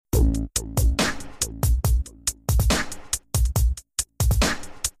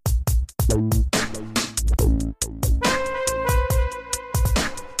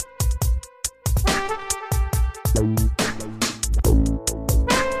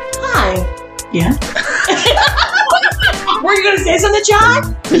Yeah. Were you going to say something,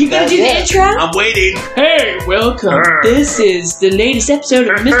 John? You going to do the intro? I'm waiting. Hey, welcome. This is the latest episode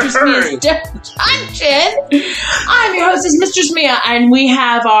of Mistress Mia's Dungeon. I'm your hostess, Mistress Mia, and we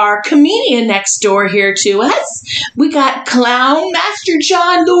have our comedian next door here to us. We got Clown Master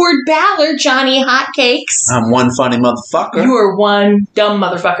John Lord Ballard, Johnny Hotcakes. I'm one funny motherfucker. You are one dumb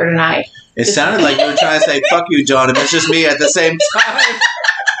motherfucker tonight. It sounded like you were trying to say, fuck you, John, and it's just me at the same time.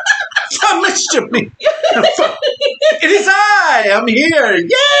 Mr. Me. It is I. I'm here.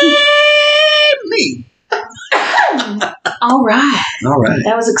 Yay! Me. All right.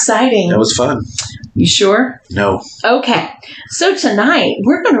 That was exciting. That was fun. You sure? No. Okay. So tonight,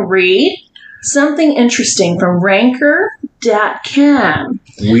 we're going to read something interesting from Ranker.com.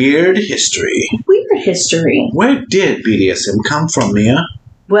 Weird history. Weird history. Where did BDSM come from, Mia?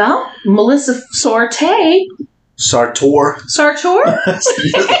 Well, Melissa Sartor.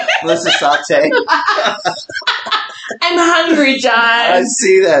 Melissa Saute. I'm hungry, John. I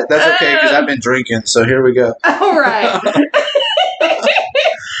see that. That's okay, because I've been drinking, so here we go. All right.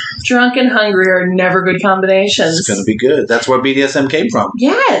 Drunk and hungry are never good combinations. It's going to be good. That's where BDSM came from.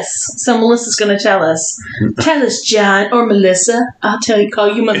 Yes. So Melissa's going to tell us. Tell us, John, or Melissa. I'll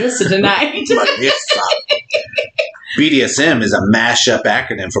call you Melissa tonight. Melissa. BDSM is a mashup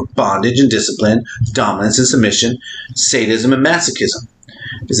acronym for bondage and discipline, dominance and submission, sadism and masochism.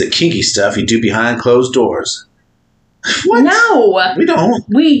 Is it kinky stuff you do behind closed doors? What? No. We don't.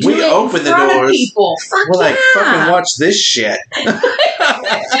 We open the doors. People. We're like, fucking watch this shit. I'm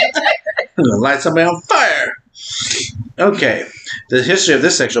going to light somebody on fire. Okay. The history of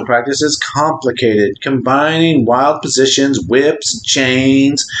this sexual practice is complicated, combining wild positions, whips,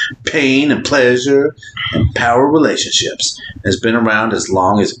 chains, pain and pleasure, and power relationships. It's been around as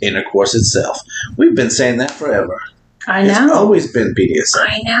long as intercourse itself. We've been saying that forever. I know. It's always been BDSM.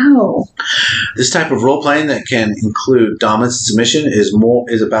 I know. This type of role playing that can include dominance and submission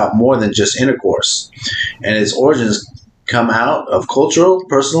is about more than just intercourse, and its origins come out of cultural,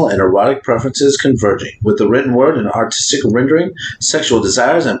 personal, and erotic preferences converging. With the written word and artistic rendering, sexual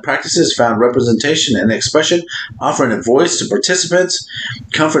desires and practices found representation and expression, offering a voice to participants,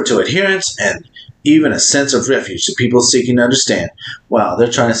 comfort to adherents, and even a sense of refuge to people seeking to understand. Wow,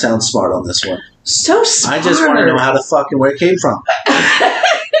 they're trying to sound smart on this one. So smart. I just want to know how the fuck and where it came from.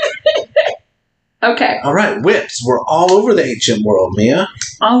 Okay. All right, whips were all over the ancient world, Mia.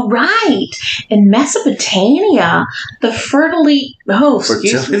 All right. In Mesopotamia, the fertility...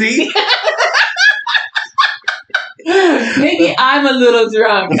 Fertility? Maybe I'm a little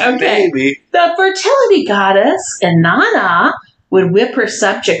drunk. Okay. Maybe. The fertility goddess, Inanna, would whip her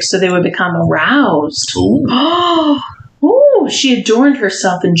subjects so they would become aroused. Ooh. Ooh, she adorned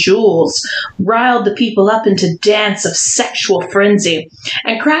herself in jewels, riled the people up into dance of sexual frenzy,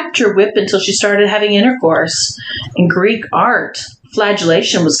 and cracked her whip until she started having intercourse. In Greek art,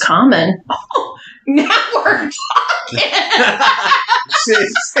 flagellation was common. Oh, now we're talking.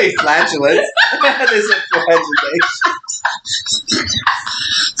 Say flatulence. That is a flagellation.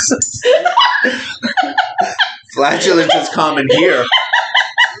 Flatulence is common here.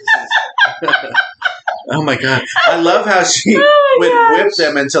 Oh my god. I love how she would whip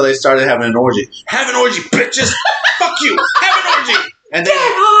them until they started having an orgy. Have an orgy, bitches! Fuck you! Have an orgy! And then,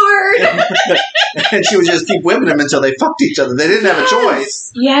 hard! and she would just keep whipping them until they fucked each other. They didn't have a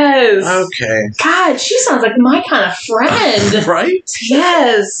choice. Yes. Okay. God, she sounds like my kind of friend. Right?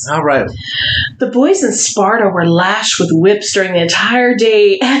 Yes. All right. The boys in Sparta were lashed with whips during the entire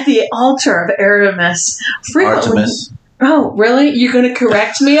day at the altar of Artemis. Artemis. Oh, really? You're going to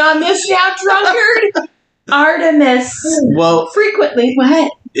correct me on this now, drunkard? Artemis. Well, frequently.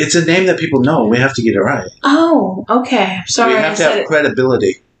 What? It's a name that people know. We have to get it right. Oh, okay. Sorry. We have to have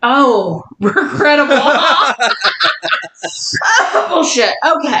credibility. Oh, we're credible. Oh, bullshit.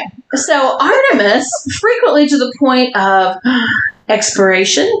 Okay. So Artemis, frequently to the point of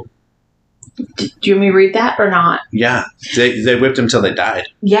expiration. Do you want me to read that or not? Yeah. They whipped him till they died.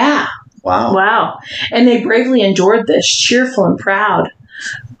 Yeah. Wow. And they bravely endured this, cheerful and proud.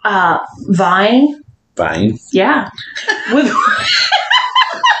 Vying. Yeah. With one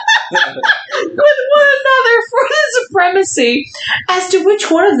another for the supremacy as to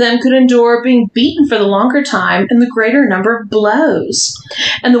which one of them could endure being beaten for the longer time and the greater number of blows.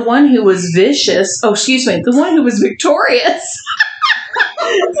 And the one who was victorious was held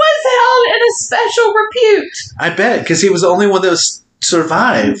in a special repute. I bet, because he was the only one that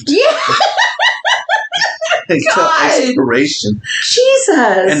survived. Yeah. Until expiration.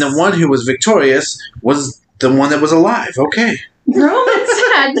 Jesus. And the one who was victorious was the one that was alive. Okay. Romans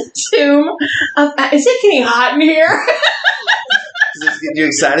had the tomb of... Is it getting hot in here? It's You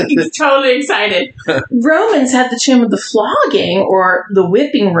excited? He's totally excited. Romans had the tomb of the flogging, or the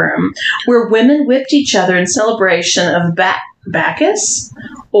whipping room, where women whipped each other in celebration of Bacchus,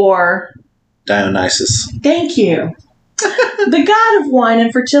 or Dionysus. Thank you. The god of wine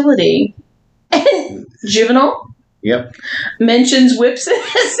and fertility. And Juvenal Yep. mentions whips and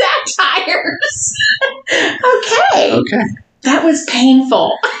satires. Okay. That was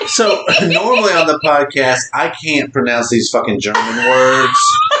painful. So, normally on the podcast, I can't pronounce these fucking German words.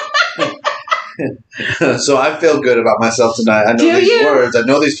 So I feel good about myself tonight. I know these words. I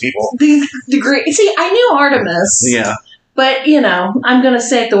know these people. See, I knew Artemis. Yeah. But, I'm going to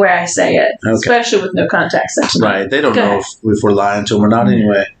say it the way I say it. Okay. Especially with no contact section. Right. They don't know if we're lying to them or not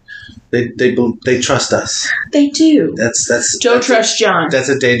anyway. They trust us. They do. That's Don't trust John. That's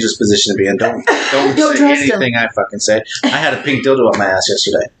a dangerous position to be in. Don't say anything I fucking say. I had a pink dildo up my ass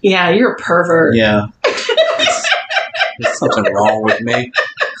yesterday. Yeah, you're a pervert. Yeah. There's something wrong with me.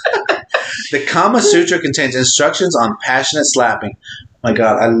 The Kama Sutra contains instructions on passionate slapping. My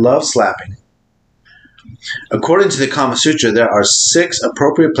God, I love slapping. According to the Kama Sutra, there are 6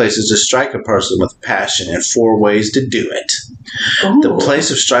 appropriate places to strike a person with passion and 4 ways to do it. Ooh. The place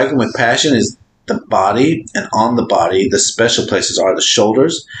of striking with passion is the body, and on the body, the special places are the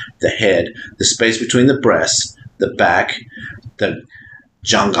shoulders, the head, the space between the breasts, the back, the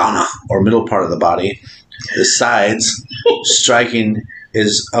jangana, or middle part of the body, the sides. Striking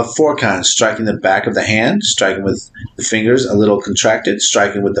is of 4 kinds: striking the back of the hand, striking with the fingers a little contracted,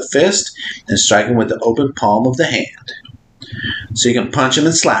 striking with the fist, and striking with the open palm of the hand. So you can punch him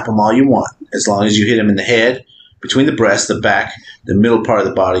and slap him all you want, as long as you hit him in the head, between the breasts, the back, the middle part of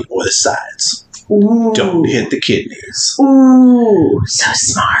the body, or the sides. Ooh. Don't hit the kidneys. Ooh, so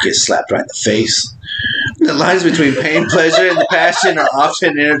smart. Get slapped right in the face. The lines between pain, pleasure, and passion are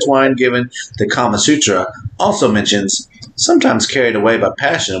often intertwined, given the Kama Sutra also mentions, sometimes carried away by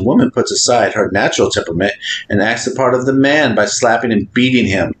passion, a woman puts aside her natural temperament and acts the part of the man by slapping and beating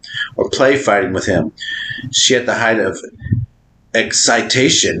him or play fighting with him. She, at the height of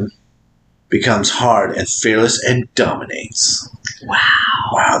excitation, becomes hard and fearless and dominates.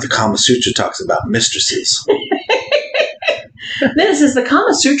 Wow, the Kama Sutra talks about mistresses. Then it says the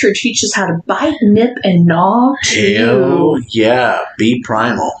Kama Sutra teaches how to bite, nip, and gnaw. Hell yeah. Be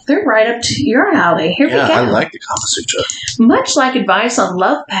primal. They're right up to your alley. Here we go. I like the Kama Sutra. Much like advice on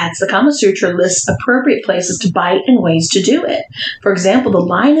love pats, the Kama Sutra lists appropriate places to bite and ways to do it. For example, the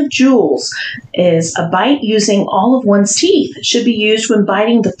line of jewels is a bite using all of one's teeth. It should be used when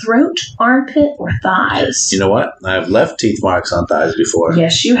biting the throat, armpit, or thighs. You know what? I've left teeth marks on thighs before.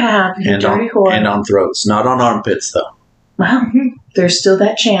 Yes, you have. You dirty whore. And on throats. Not on armpits, though. Well, there's still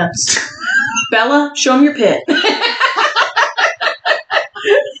that chance. Bella, show him your pit.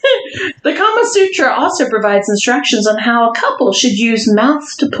 The Kama Sutra also provides instructions on how a couple should use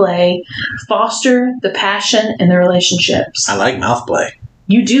mouth to play, foster the passion in their relationships. I like mouth play.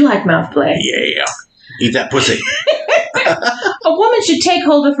 You do like mouth play. Yeah. Eat that pussy. A woman should take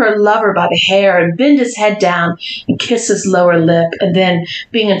hold of her lover by the hair and bend his head down and kiss his lower lip. And then,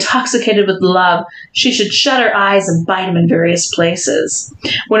 being intoxicated with love, she should shut her eyes and bite him in various places.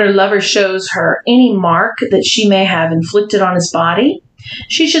 When her lover shows her any mark that she may have inflicted on his body,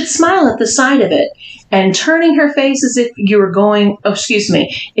 she should smile at the sight of it, and turning her face as if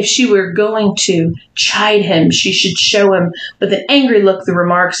if she were going to chide him, she should show him with an angry look the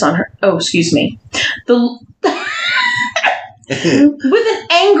remarks on her. With an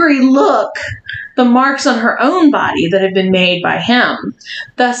angry look, the marks on her own body that have been made by him.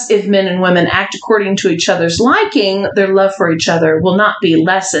 Thus, if men and women act according to each other's liking, their love for each other will not be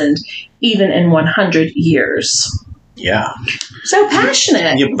lessened, even in 100 years. Yeah. So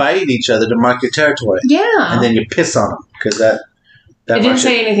passionate. You bite each other to mark your territory. Yeah. And then you piss on them, because that it didn't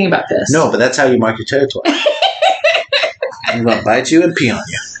say anything about this. No, but that's how you mark your territory. I'm going to bite you and pee on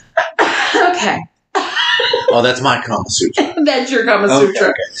you. Okay. Oh, that's my Kama Sutra. That's your Kama Sutra.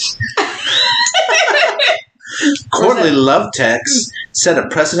 Okay. Courtly love texts set a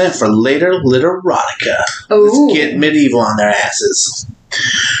precedent for later literotica. Ooh. Let's get medieval on their asses.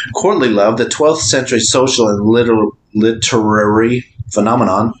 Courtly love, the 12th century social and literary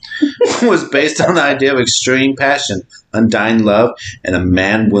phenomenon, was based on the idea of extreme passion, undying love, and a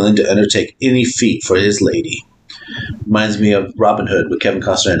man willing to undertake any feat for his lady. Reminds me of Robin Hood with Kevin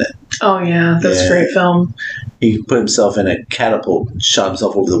Costner in it. Oh, yeah. That's a great film. He put himself in a catapult and shot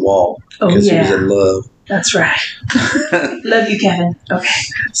himself over the wall because he was in love. That's right. Love you, Kevin. Okay.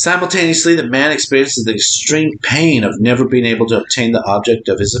 Simultaneously, the man experiences the extreme pain of never being able to obtain the object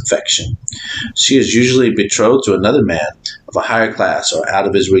of his affection. She is usually betrothed to another man of a higher class or out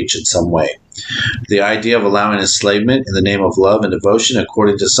of his reach in some way. The idea of allowing enslavement in the name of love and devotion,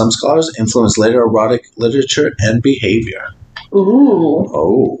 according to some scholars, influenced later erotic literature and behavior. Ooh.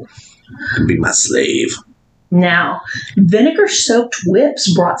 Oh, you can be my slave. Now, vinegar-soaked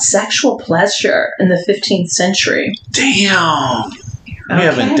whips brought sexual pleasure in the 15th century. Damn. We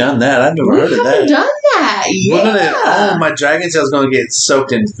haven't done that. I've never heard of that. We haven't done that. Yeah. My dragon tail's going to get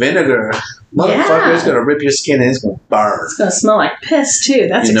soaked in vinegar. Motherfucker, it's going to rip your skin and it's going to burn. It's going to smell like piss, too.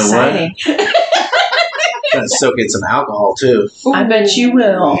 That's exciting. Going to soak in some alcohol, too. I bet you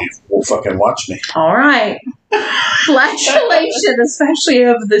will. Well, fucking watch me. All right. Flagellation, especially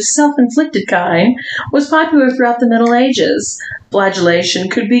of the self-inflicted kind, was popular throughout the Middle Ages. Flagellation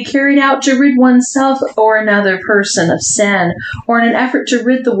could be carried out to rid oneself or another person of sin, or in an effort to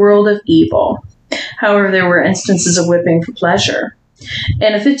rid the world of evil. However, there were instances of whipping for pleasure.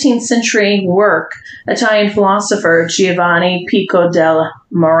 In a 15th century work, Italian philosopher Giovanni Pico del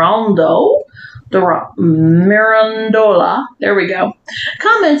Mirandola, there we go,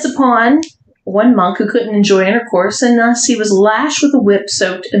 comments upon one monk who couldn't enjoy intercourse, and thus he was lashed with a whip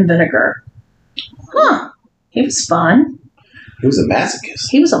soaked in vinegar. Huh. He was fun. He was a masochist.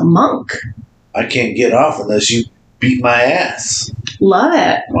 He was a monk. I can't get off unless you beat my ass. Love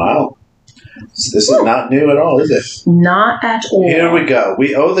it. Wow. So this is not new at all, is it? Not at all. Here we go.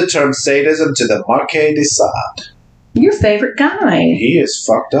 We owe the term sadism to the Marquis de Sade. Your favorite guy. He is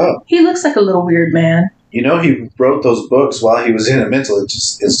fucked up. He looks like a little weird man. You know, he wrote those books while he was in a mental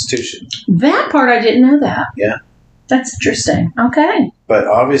institution. That part, I didn't know that. Yeah. That's interesting. Okay. But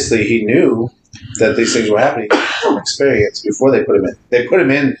obviously he knew that these things were happening from experience before they put him in. They put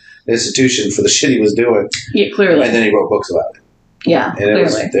him in the institution for the shit he was doing. Yeah, clearly. And then he wrote books about it. Yeah, and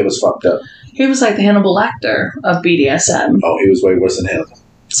clearly. It was fucked up. He was like the Hannibal Lecter of BDSM. Oh, he was way worse than Hannibal.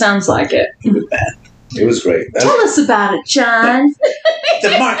 Sounds like it. He was bad. It was great. Tell us about it, John.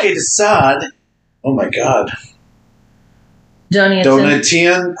 The Marquis de Sade. Oh my God.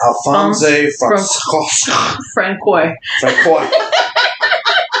 Donatien Alphonse Francois.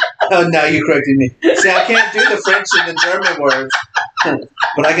 Oh, now you corrected me. See, I can't do the French and the German words,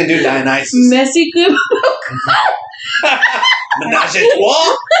 but I can do Dionysus. Messi Coupe. Ménage à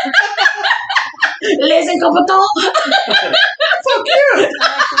trois. Les incompetents. Fuck you.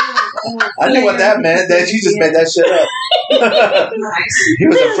 I knew what that meant. That you just made that shit up. He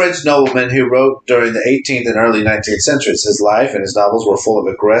was a French nobleman who wrote during the 18th and early 19th centuries. His life and his novels were full of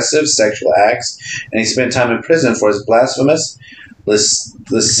aggressive sexual acts, and he spent time in prison for his blasphemous,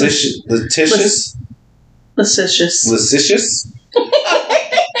 lascivious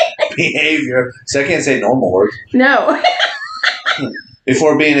behavior. So I can't say normal words. No.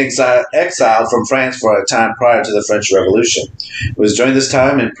 Before being exiled from France for a time prior to the French Revolution. It was during this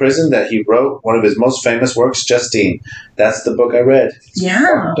time in prison that he wrote one of his most famous works, Justine. That's the book I read. It's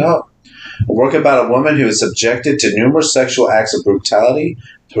fucked up. A work about a woman who is subjected to numerous sexual acts of brutality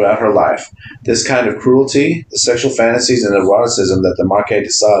throughout her life. This kind of cruelty, the sexual fantasies and eroticism that the Marquis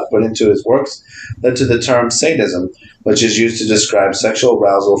de Sade put into his works led to the term sadism, which is used to describe sexual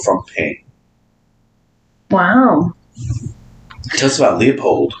arousal from pain. Wow. Tell us about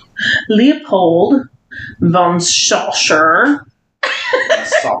Leopold. Leopold von Schoscher.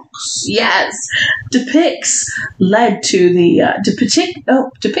 Yes, led to the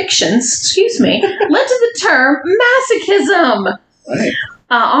depictions. Led to the term masochism. Right.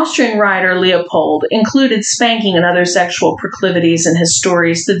 Austrian writer Leopold included spanking and other sexual proclivities in his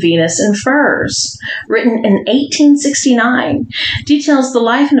stories The Venus in Furs, written in 1869, details the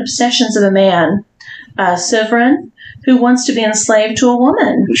life and obsessions of a man, Severin, who wants to be enslaved to a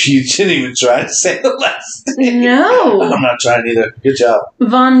woman. You didn't even try to say the last name. No. I'm not trying either. Good job.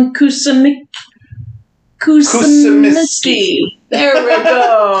 Von Kusumisky. There we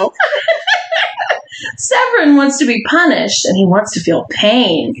go. Severin wants to be punished, and he wants to feel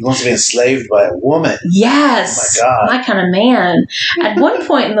pain. He wants to be enslaved by a woman. Yes. Oh, my God. My kind of man. At one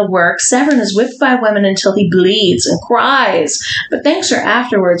point in the work, Severin is whipped by women until he bleeds and cries, but thanks her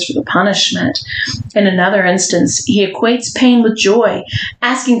afterwards for the punishment. In another instance, he equates pain with joy,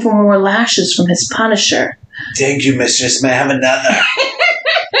 asking for more lashes from his punisher. Thank you, mistress. May I have another?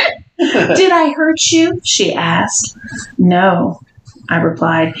 Did I hurt you? She asked. No, I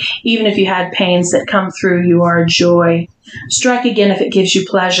replied. Even if you had pains that come through, you are a joy. Strike again if it gives you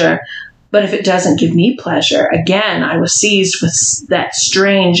pleasure. But if it doesn't give me pleasure, again I was seized with that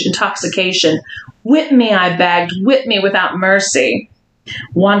strange intoxication. Whip me, I begged. Whip me without mercy.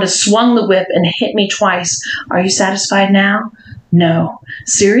 Wanda swung the whip and hit me twice. Are you satisfied now? No.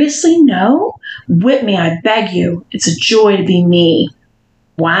 Seriously, no? Whip me, I beg you. It's a joy to be me.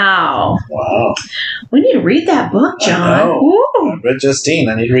 Wow. Wow. We need to read that book, John. I know. Ooh. I read Justine.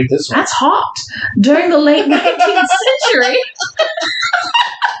 I need to read this one. That's hot. During the late 19th century.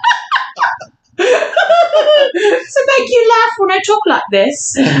 To make you laugh when I talk like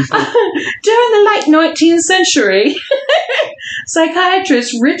this. During the late 19th century,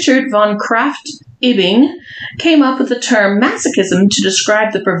 psychiatrist Richard von Krafft-Ebing came up with the term masochism to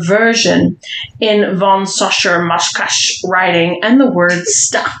describe the perversion in von Sacher-Masoch's writing, and the word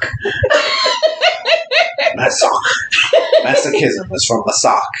stuck. Masochism is from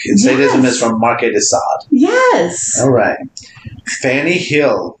Masoch, and sadism is from Marquis de Sade. Yes. All right. Fanny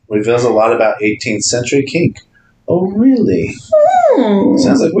Hill reveals a lot about 18th century kink. Oh, really?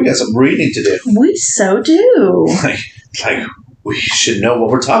 Sounds like we got some reading to do. We so do. Like we should know what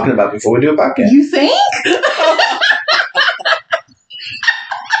we're talking about before we do a podcast. You think?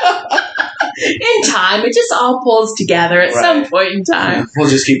 In time, it just all pulls together at some point in time. We'll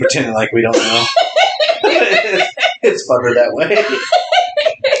just keep pretending like we don't know. It's funner that way.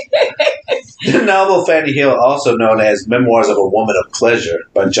 The novel Fanny Hill, also known as Memoirs of a Woman of Pleasure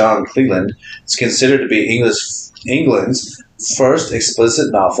by John Cleland, is considered to be England's first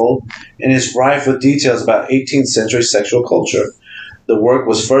explicit novel and is rife with details about 18th century sexual culture. The work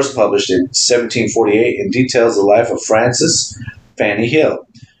was first published in 1748 and details the life of Frances Fanny Hill,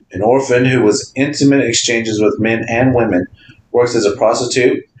 an orphan who was intimate exchanges with men and women, works as a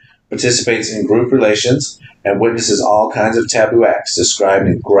prostitute, participates in group relations, and witnesses all kinds of taboo acts described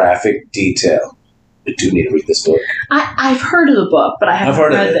in graphic detail. I do need to read this book. I've heard of the book, but I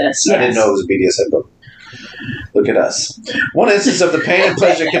haven't read this. I didn't know it was a BDSM book. Look at us. One instance of the pain and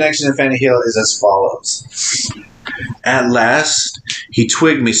pleasure connection in Fanny Hill is as follows. At last, he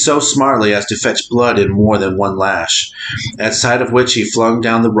twigged me so smartly as to fetch blood in more than one lash, at sight of which he flung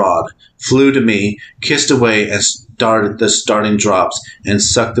down the rod, flew to me, kissed away and started the starting drops, and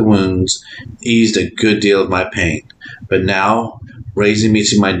sucked the wounds, eased a good deal of my pain. But now, raising me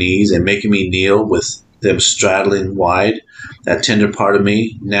to my knees and making me kneel with them straddling wide, that tender part of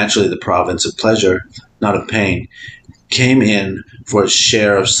me, naturally the province of pleasure, not of pain, came in for its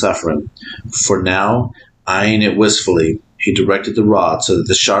share of suffering. For now, eyeing it wistfully, he directed the rod so that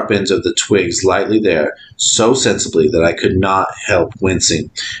the sharp ends of the twigs lightly there, so sensibly that I could not help wincing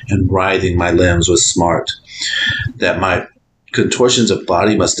and writhing my limbs with smart, that my contortions of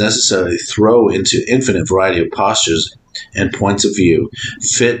body must necessarily throw into infinite variety of postures and points of view,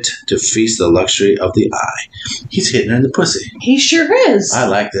 fit to feast the luxury of the eye. He's hitting her in the pussy. He sure is. I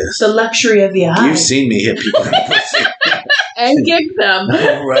like this. The luxury of the eye. You've seen me hit people in the pussy. And kick them.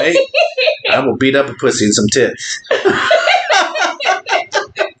 Right? I will beat up a pussy and some tits. Beat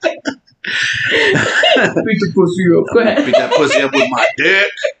the pussy up. Go ahead. Beat that pussy up with my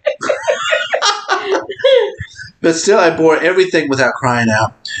dick. But still I bore everything without crying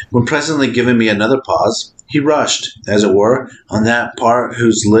out. When presently giving me another pause, he rushed, as it were, on that part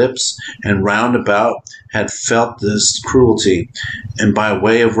whose lips and round about had felt this cruelty, and by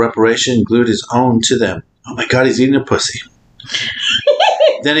way of reparation glued his own to them. Oh my God, he's eating a pussy.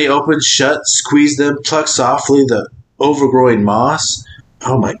 Then he opened, shut, squeezed them, plucked softly the overgrowing moss.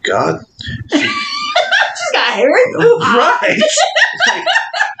 Oh my God. She's got hairy poo. Right. Like,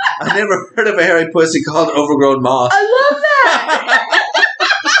 I never heard of a hairy pussy called overgrown moss. I love that.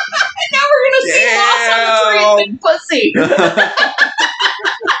 And now we're going to see moss on the tree and pussy.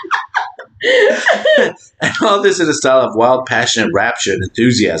 And all this in a style of wild, passionate rapture and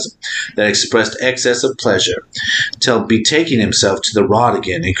enthusiasm that expressed excess of pleasure, till betaking himself to the rod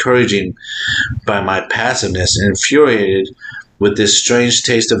again, encouraging by my passiveness and infuriated with this strange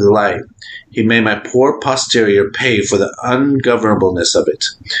taste of delight, he made my poor posterior pay for the ungovernableness of it.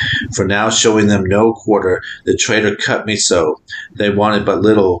 For now, showing them no quarter, the traitor cut me so, they wanted but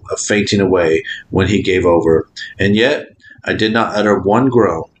little of fainting away when he gave over. And yet I did not utter one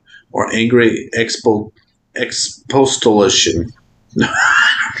groan, or angry expostulation.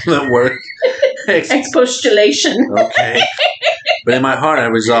 That word. Expostulation. Okay. But in my heart I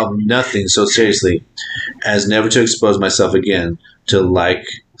resolved nothing so seriously as never to expose myself again to like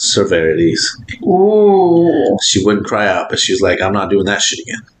severities. Ooh. She wouldn't cry out, but she was like, I'm not doing that shit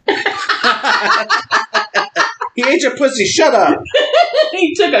again. He ate your pussy, shut up.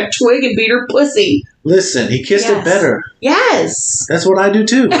 He took a twig and beat her pussy. Listen, he kissed it better. Yes. That's what I do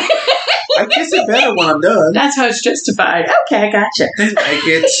too. I kiss it better when I'm done. That's how it's justified. Okay, I gotcha. I like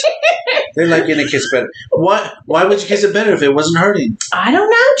it. They like getting a kiss better. What? Why would you kiss it better if it wasn't hurting? I don't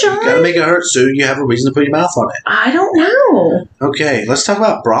know, John. You gotta make it hurt, Sue. You have a reason to put your mouth on it. I don't know. Okay, let's talk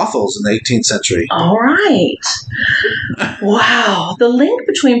about brothels in the 18th century. All right. Wow. The link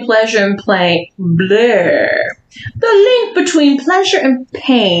between pleasure and play. Blur. The link between pleasure and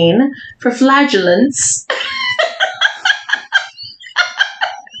pain for flagellants.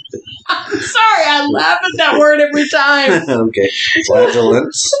 I'm sorry, I laugh at that word every time. Okay.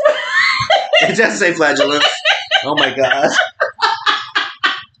 Flagellants. It does say flagellants. Oh my god.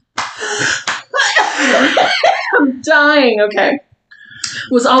 I'm dying. Okay.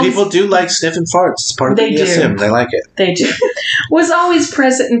 Was always People do like sniffing farts. It's part of They BDSM. do. They like it. They do. Was always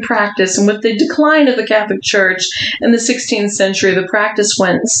present in practice, and with the decline of the Catholic Church in the 16th century, the practice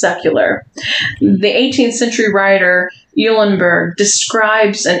went secular. The 18th century writer Eulenberg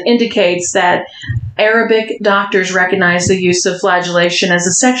describes and indicates that Arabic doctors recognized the use of flagellation as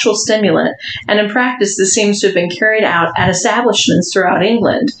a sexual stimulant, and in practice this seems to have been carried out at establishments throughout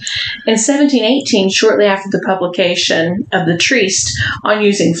England. In 1718, shortly after the publication of the Treatise on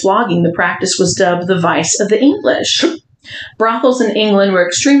using flogging, the practice was dubbed the vice of the English. Brothels in England were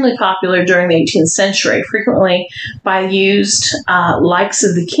extremely popular during the 18th century, frequently by used likes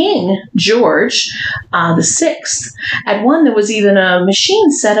of the King, George VI. At one, there was even a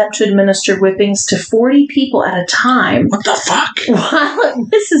machine set up to administer whippings to 40 people at a time. What the fuck? While at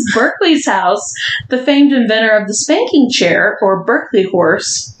Mrs. Berkeley's house, the famed inventor of the spanking chair, or Berkeley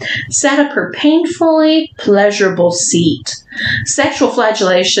horse, set up her painfully pleasurable seat. Sexual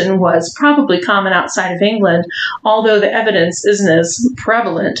flagellation was probably common outside of England, although the evidence isn't as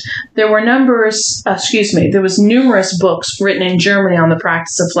prevalent. There was numerous books written in Germany on the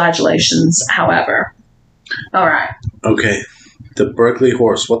practice of flagellations, however. All right. Okay. The Berkeley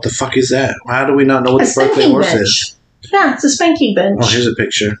horse. What the fuck is that? How do we not know what the Berkeley horse bench. is? Yeah, it's a spanking bench. Oh, here's a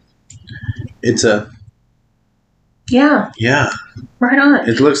picture. It's a... Yeah. Yeah. Right on.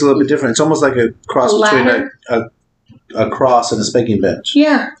 It looks a little bit different. It's almost like a cross between a cross and a spanking bench.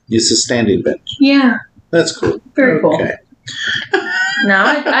 Yeah. It's a standing bench. Yeah. That's cool. Very cool. Okay. Now,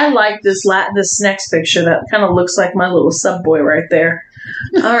 I like this next picture. That kind of looks like my little sub boy right there.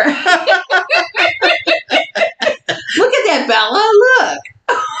 All right. Look at that, Bella.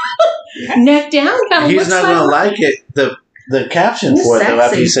 Look. Neck down. Kind of He's looks not like going to like it. The caption He's for it, though, after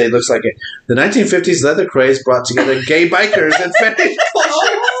sexy. you say it looks like it. The 1950s leather craze brought together gay bikers and fetish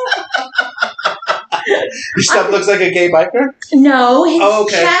culture. Your stuff looks like a gay biker? No, his Oh,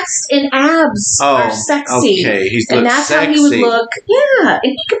 okay. chest and abs are sexy. Okay, he And looks that's sexy. how he would look. Yeah,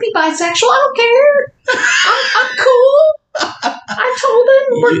 and he could be bisexual. I don't care. I'm cool. I told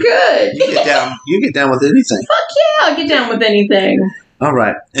him we're good. You get down with anything. Fuck yeah, I'll get down with anything. All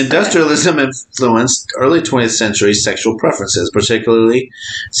right. Industrialism influenced early 20th century sexual preferences, particularly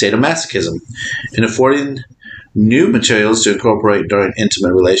sadomasochism, in affording new materials to incorporate during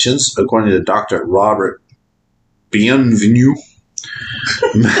intimate relations, according to Dr. Robert Bienvenu.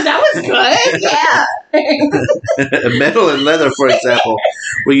 That was good, yeah. Metal and leather, for example,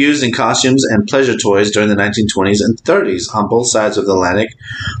 were used in costumes and pleasure toys during the 1920s and 30s on both sides of the Atlantic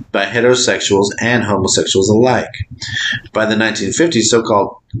by heterosexuals and homosexuals alike. By the 1950s,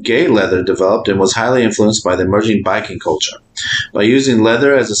 so-called gay leather developed and was highly influenced by the emerging biking culture. By using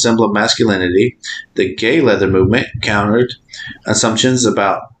leather as a symbol of masculinity, the gay leather movement countered assumptions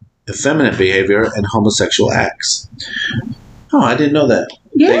about effeminate behavior and homosexual acts. Oh, I didn't know that.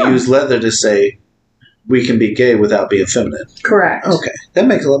 Yeah. They use leather to say we can be gay without being feminine. Correct. Okay, that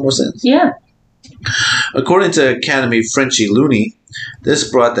makes a lot more sense. Yeah. According to Academy Frenchy Looney, this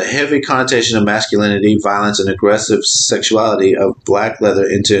brought the heavy connotation of masculinity, violence, and aggressive sexuality of black leather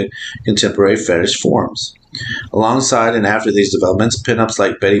into contemporary fetish forms. Alongside and after these developments, pinups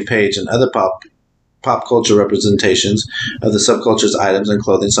like Betty Page and other pop culture representations of the subculture's items and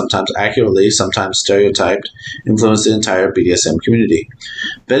clothing, sometimes accurately, sometimes stereotyped, influenced the entire BDSM community.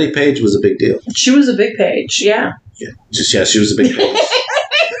 Betty Page was a big deal. She was a big page, yeah. Yeah, she was a big page.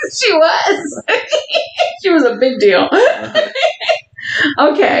 She was. She was a big deal.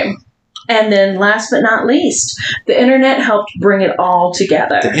 Okay. And then last but not least, the internet helped bring it all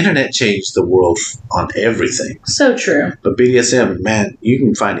together. The internet changed the world on everything. So true. But BDSM, man, you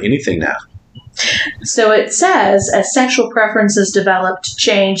can find anything now. So it says, as sexual preferences developed,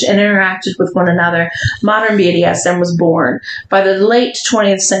 changed, and interacted with one another, modern BDSM was born. By the late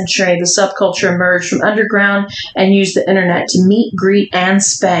 20th century, the subculture emerged from underground and used the internet to meet, greet, and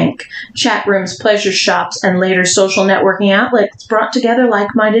spank. Chat rooms, pleasure shops, and later social networking outlets brought together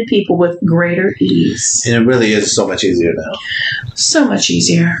like-minded people with greater ease. And it really is so much easier now. So much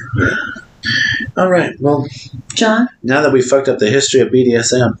easier. All right, well, John? now that we fucked up the history of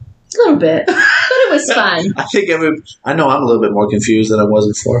BDSM, A little bit. But it was fun. I think I know I'm a little bit more confused than I was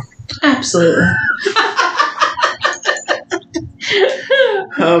before. Absolutely.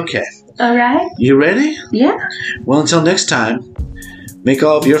 Okay. All right. You ready? Yeah. Well, until next time, make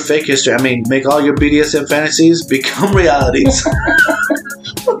all of your fake history, make all your BDSM fantasies become realities.